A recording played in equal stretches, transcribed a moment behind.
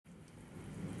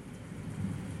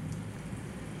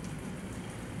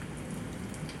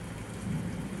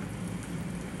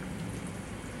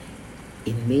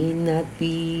It may not be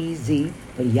easy,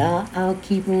 but yeah, I'll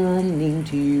keep running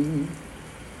to you.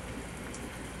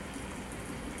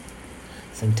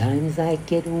 Sometimes I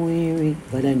get weary,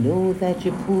 but I know that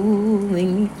you're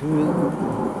pulling me through.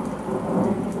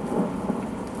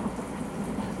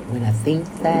 When I think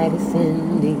that it's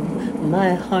ending,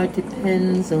 my heart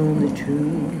depends on the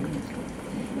truth.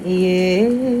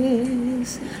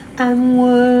 Yes, I'm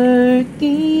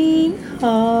working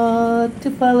hard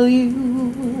to follow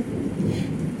you.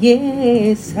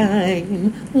 Yes,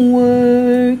 I'm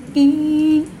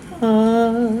working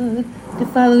hard to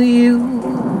follow you.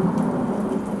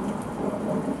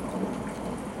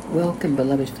 Welcome,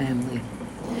 beloved family.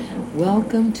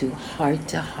 Welcome to Heart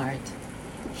to Heart,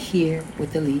 here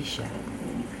with Alicia.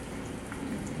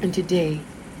 And today,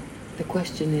 the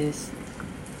question is,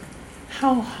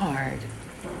 how hard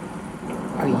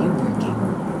are you working?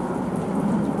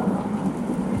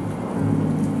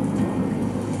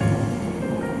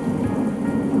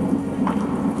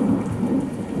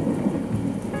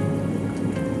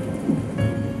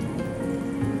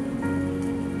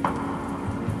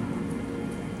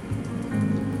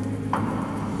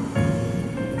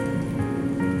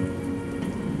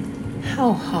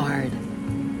 How hard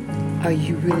are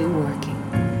you really working?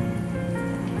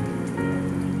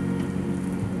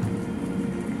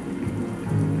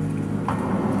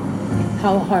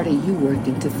 How hard are you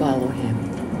working to follow him?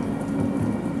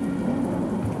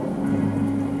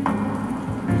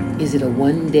 Is it a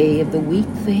one day of the week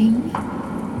thing?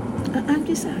 I'm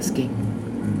just asking.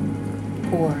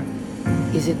 Or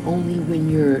is it only when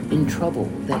you're in trouble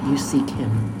that you seek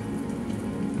him?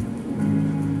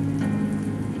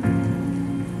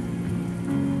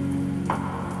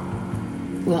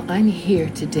 Well, I'm here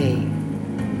today,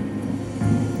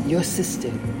 your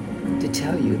sister, to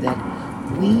tell you that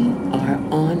we are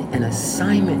on an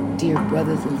assignment, dear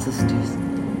brothers and sisters.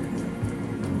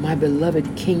 My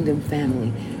beloved kingdom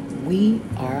family, we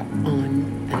are on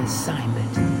an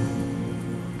assignment.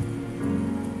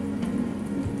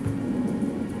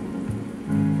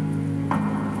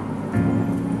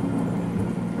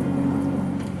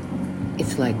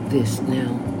 It's like this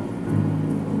now.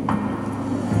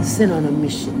 Sent on a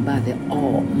mission by the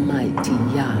Almighty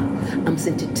Yah. I'm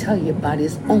sent to tell you about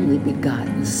his only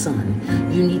begotten Son.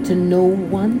 You need to know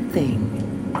one thing.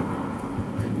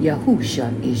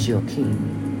 Yahusha is your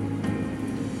king.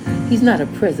 He's not a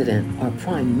president or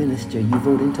prime minister you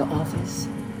vote into office.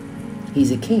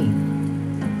 He's a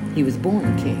king. He was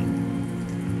born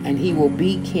king. And he will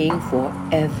be king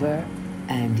forever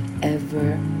and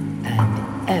ever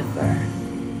and ever.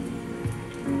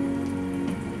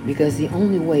 Because the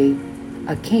only way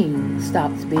a king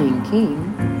stops being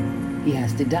king, he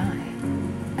has to die.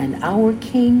 And our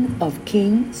King of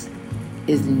Kings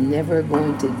is never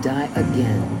going to die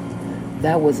again.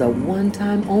 That was a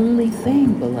one-time only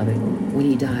thing, beloved, when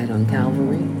he died on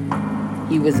Calvary.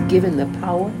 He was given the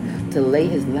power to lay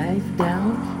his life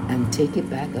down and take it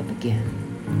back up again.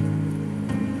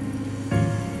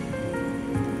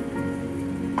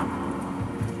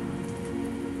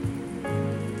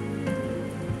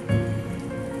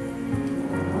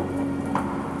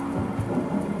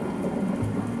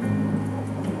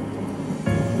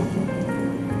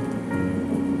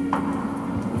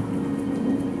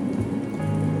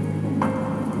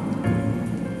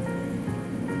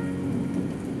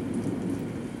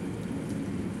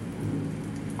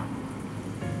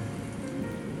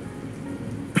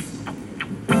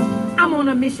 I'm on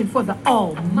a mission for the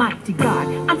Almighty God.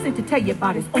 I'm sent to tell you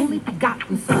about his only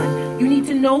begotten Son. You need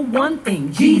to know one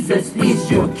thing. Jesus is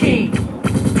your king.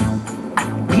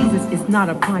 Jesus is not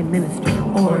a prime minister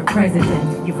or a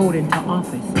president you vote into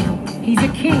office. He's a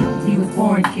king. He was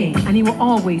born king. And he will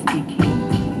always be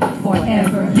king.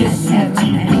 Forever Yes, and ever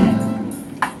and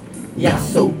ever.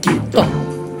 Yasokito.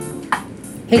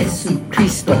 Jesus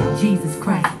Cristo. Jesus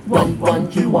Christ. One,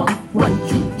 two.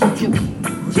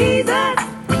 Jesus.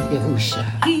 Yahusha.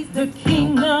 He's the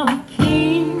King of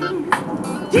Kings.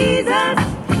 Jesus.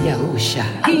 Yahusha.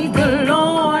 He's the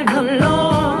Lord of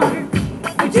Lords.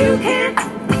 But you can't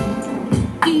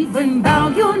even bow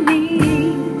your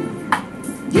knee.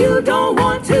 You don't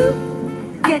want to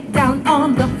get down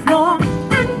on the floor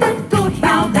and then go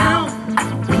bow down.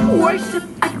 Worship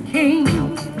the King.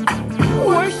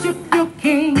 Worship your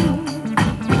King.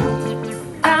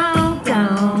 Bow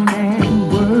down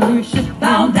and worship.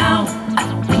 Bow down.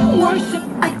 Worship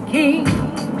the King.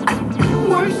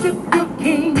 Worship your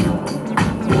King.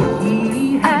 For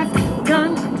he has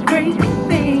done great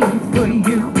things for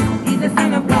you. He's the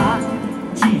Son of God.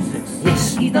 Jesus.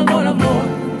 Yes. He's the Lord of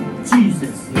Lords.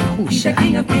 Jesus. He's the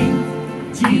King of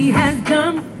Kings. He has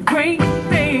done great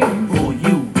things For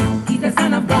you. He's the Son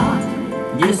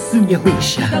Yesu,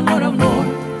 Yahusha, the Lord of Lords.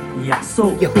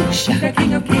 Yahusha, the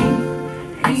King of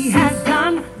Kings. He has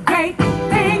done great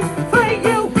things for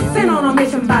you. Sent on a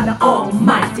mission by the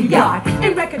Almighty God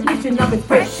in recognition of His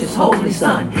precious Holy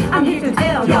Son. I'm here to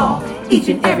tell y'all, each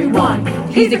and every one,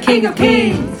 He's the King of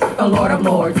Kings, the Lord of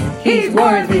Lords. He's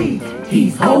worthy,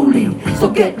 He's holy. So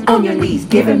get on your knees,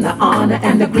 give Him the honor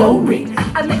and the glory.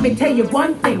 And let me tell you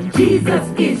one thing, Jesus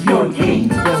is your King.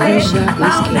 Yahusha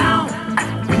Bow is King.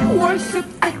 down, worship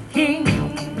the King,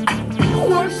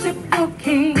 worship your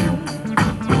King.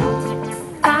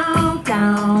 Bow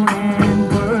down and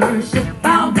worship.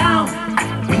 Bow down,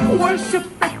 worship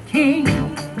the King,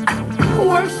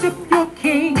 worship your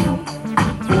King.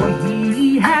 For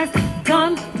He has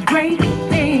done great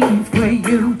things for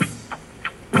you.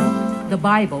 The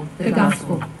Bible, the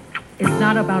gospel, is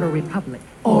not about a republic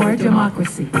or a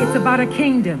democracy. It's about a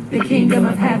kingdom, the kingdom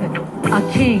of heaven, a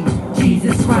king,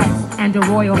 Jesus Christ, and a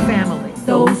royal family.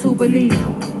 Those who believe.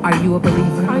 Are you a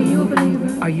believer? Are you a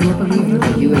believer? Are you a believer?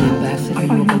 Are you an ambassador? Are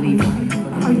you a believer?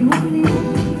 Are you a believer?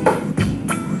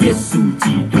 Yesu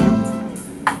Jidu,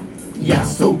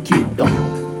 Yaso Kido,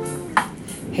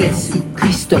 Jesus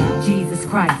Cristo, Jesus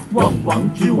Christ, Wang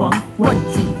Wang Ju Wang, Wan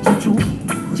Chu Chu Chu.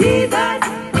 Jesus,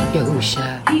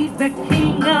 Yahusha, He's the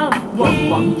King of Kings. Wang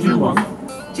Wang Ju Wang.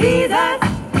 Jesus,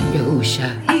 Yahusha,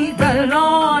 He's the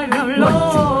Lord of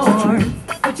Lords.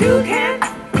 But you can't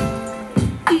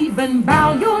even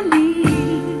bow your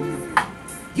knees.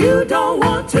 You don't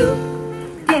want to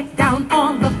get down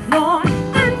on the floor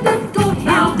and adore Him.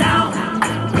 Bow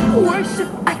down, worship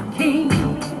the King,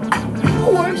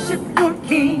 worship your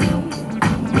King.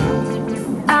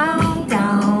 Bow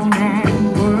down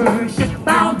and worship.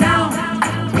 Bow down,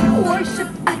 worship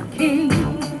the King,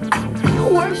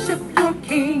 worship your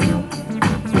King.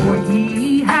 For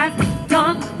He has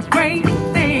done great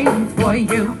things for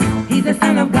you. He's the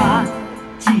Son of God,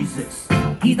 Jesus.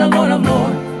 He's the Lord of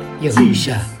Lords,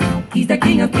 Yahusha, He's the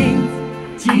King of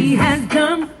Kings. He has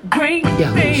done great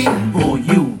things for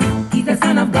you. He's the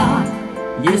Son of God,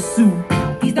 Yesu.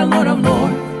 He's the Lord of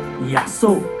Lords,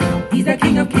 Yaso. He's the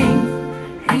King of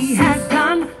Kings. He has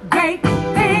done great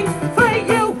things for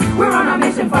you. We're on a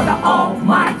mission for the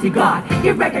Almighty God.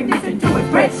 Give recognition to His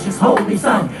precious Holy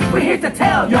Son. We're here to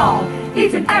tell y'all,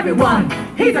 each and every one,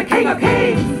 He's the King of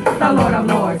Kings, the Lord of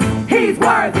Lords. He's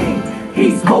worthy,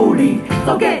 He's holy.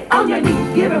 So get on your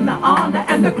knees, give Him the honor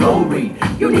and the glory.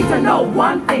 You need to know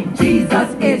one thing, Jesus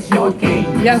is your King.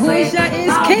 Yahusha is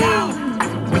Bow King.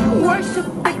 down, worship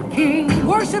the King,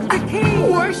 worship the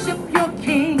King, worship your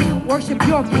King, worship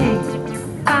your King.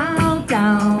 Bow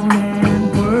down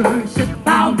and worship.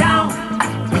 Bow down,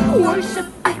 worship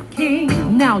the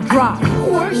King. Now drop.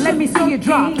 Worship. Let me see you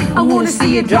drop. I want to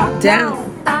see you drop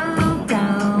down. Bow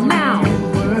down. Now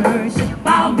worship.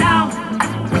 Bow down.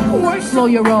 Worship. Slow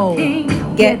your roll.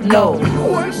 King. Get low,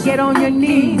 Worship. Get on your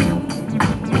knees.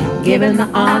 give Him the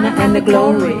honor and the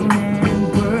glory.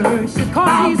 And worship.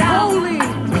 Cause He's holy.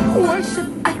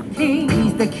 Worship the King.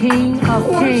 He's the King of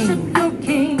Kings. Worship your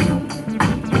King.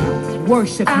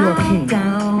 Worship your King.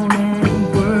 Bow down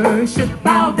and worship.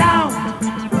 Bow down.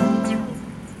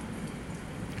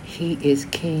 He is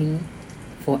King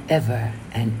forever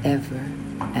and ever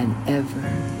and ever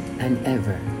and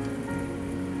ever.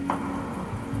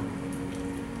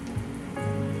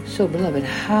 So, beloved,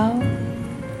 how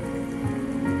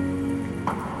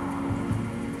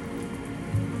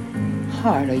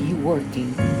hard are you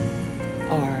working,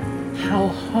 or how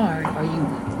hard are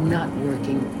you not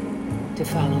working to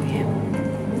follow Him?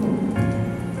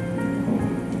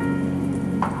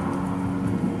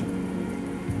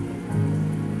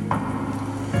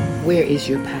 Where is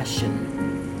your passion?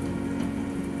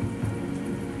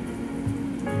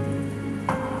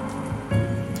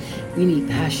 We need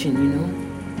passion, you know.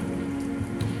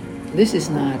 This is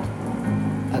not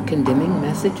a condemning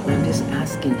message, but I'm just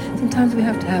asking. Sometimes we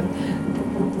have to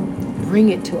bring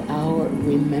it to our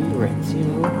remembrance, you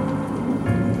know.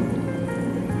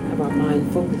 Have our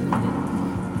mind focused on it.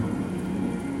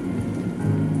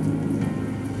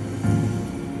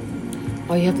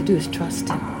 All you have to do is trust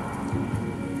Him.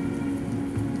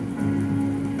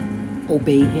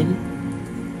 Obey Him.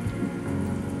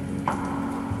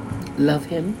 Love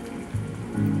Him.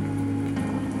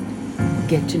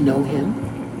 Get to know Him.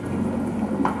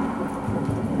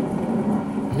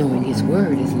 Knowing His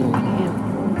Word is knowing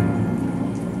Him.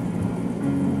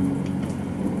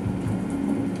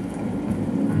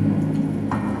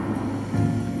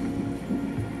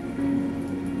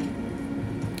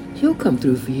 He'll come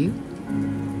through for you.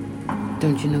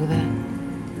 Don't you know that?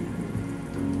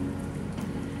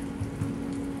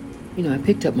 You know, I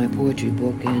picked up my poetry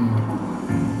book and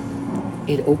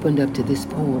it opened up to this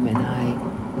poem, and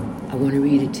I want to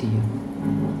read it to you.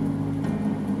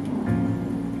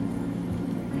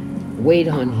 Wait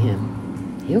on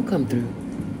him. He'll come through.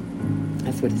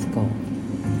 That's what it's called.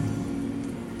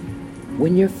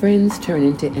 When your friends turn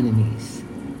into enemies,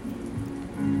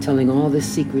 telling all the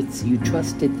secrets you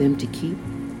trusted them to keep,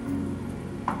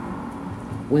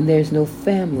 when there's no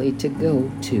family to go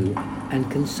to and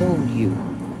console you,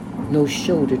 no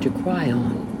shoulder to cry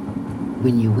on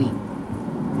when you weep.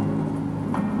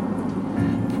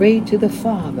 Pray to the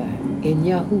Father in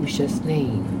Yahusha's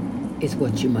name is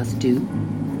what you must do.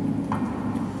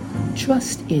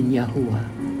 Trust in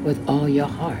Yahuwah with all your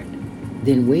heart,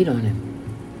 then wait on him.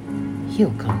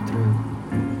 He'll come through.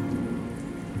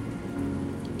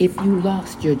 If you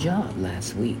lost your job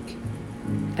last week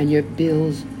and your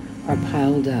bills are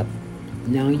piled up,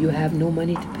 now you have no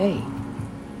money to pay.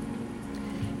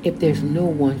 If there's no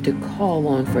one to call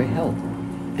on for help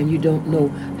and you don't know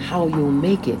how you'll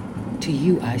make it, to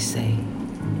you I say,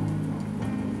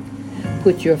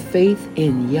 put your faith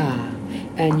in Yah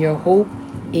and your hope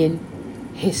in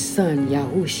his son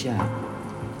Yahusha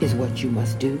is what you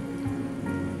must do.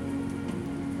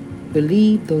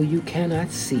 Believe though you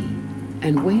cannot see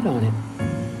and wait on him.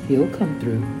 He'll come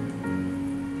through.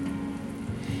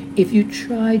 If you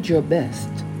tried your best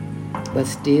but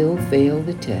still failed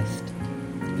the test,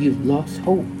 you've lost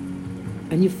hope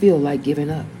and you feel like giving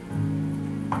up.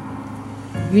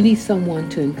 You need someone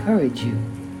to encourage you,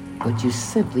 but you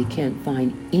simply can't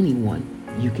find anyone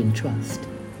you can trust.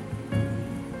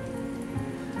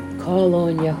 Call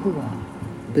on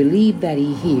Yahuwah. Believe that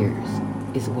he hears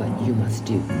is what you must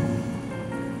do.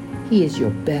 He is your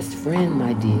best friend,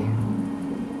 my dear.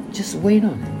 Just wait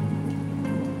on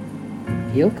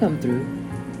him. He'll come through.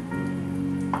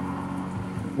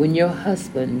 When your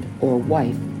husband or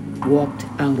wife walked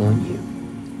out on you,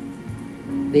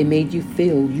 they made you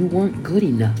feel you weren't good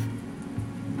enough.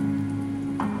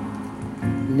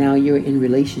 Now you're in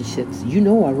relationships you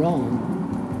know are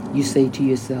wrong. You say to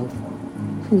yourself,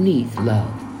 who needs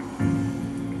love?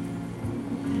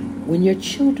 When your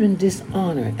children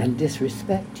dishonor and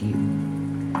disrespect you,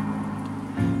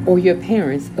 or your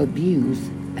parents abuse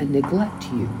and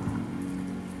neglect you,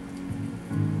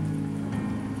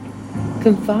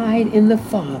 confide in the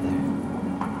Father.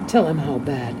 Tell him how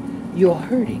bad you're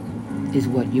hurting is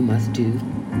what you must do.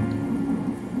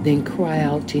 Then cry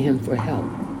out to him for help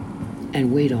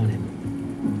and wait on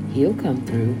him. He'll come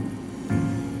through.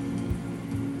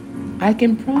 I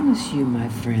can promise you, my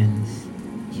friends,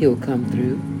 he'll come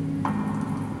through.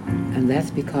 And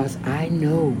that's because I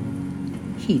know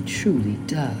he truly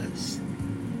does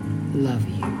love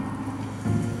you.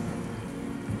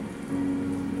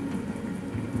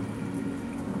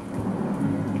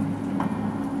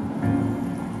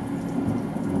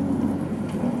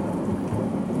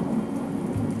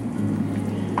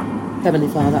 Heavenly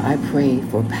Father, I pray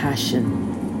for passion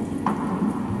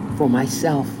for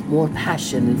myself, more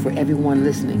passion, and for everyone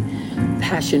listening.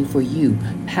 Passion for you,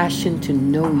 passion to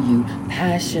know you,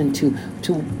 passion to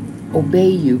obey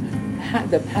you,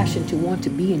 the passion to want to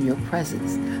be in your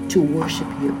presence, to worship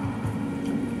you.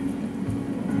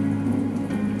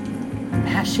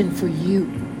 Passion for you.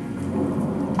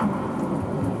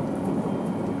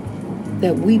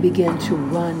 That we begin to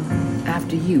run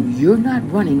after you. You're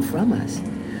not running from us.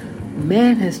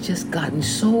 Man has just gotten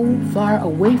so far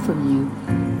away from you,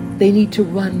 they need to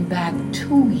run back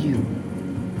to you.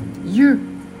 You're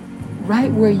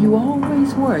right where you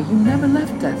always were. You never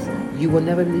left us. You will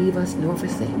never leave us nor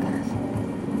forsake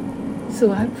us.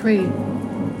 So I pray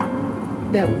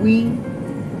that we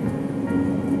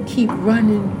keep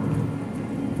running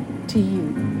to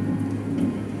you.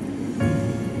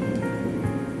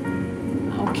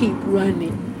 I'll keep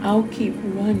running. I'll keep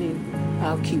running.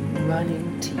 I'll keep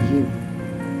running to you.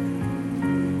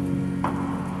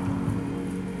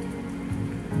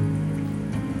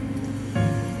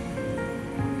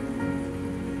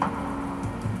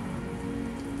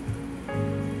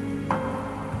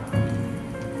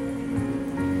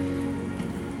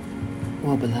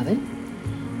 Well, beloved,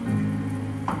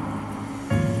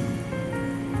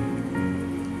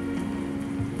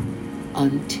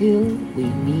 until we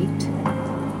meet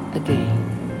again,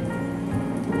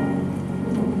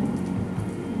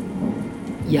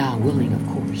 Yah willing, of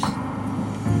course.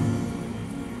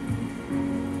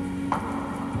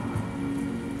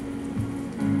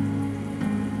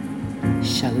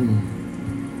 Shalom.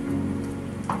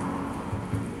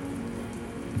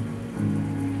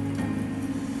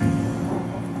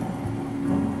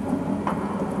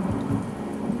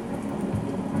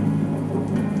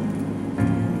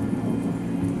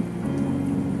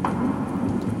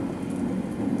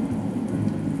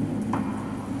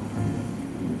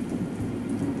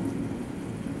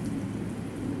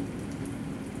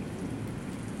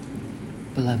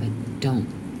 Beloved, don't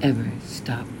ever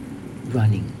stop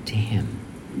running to Him.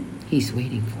 He's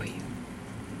waiting for you.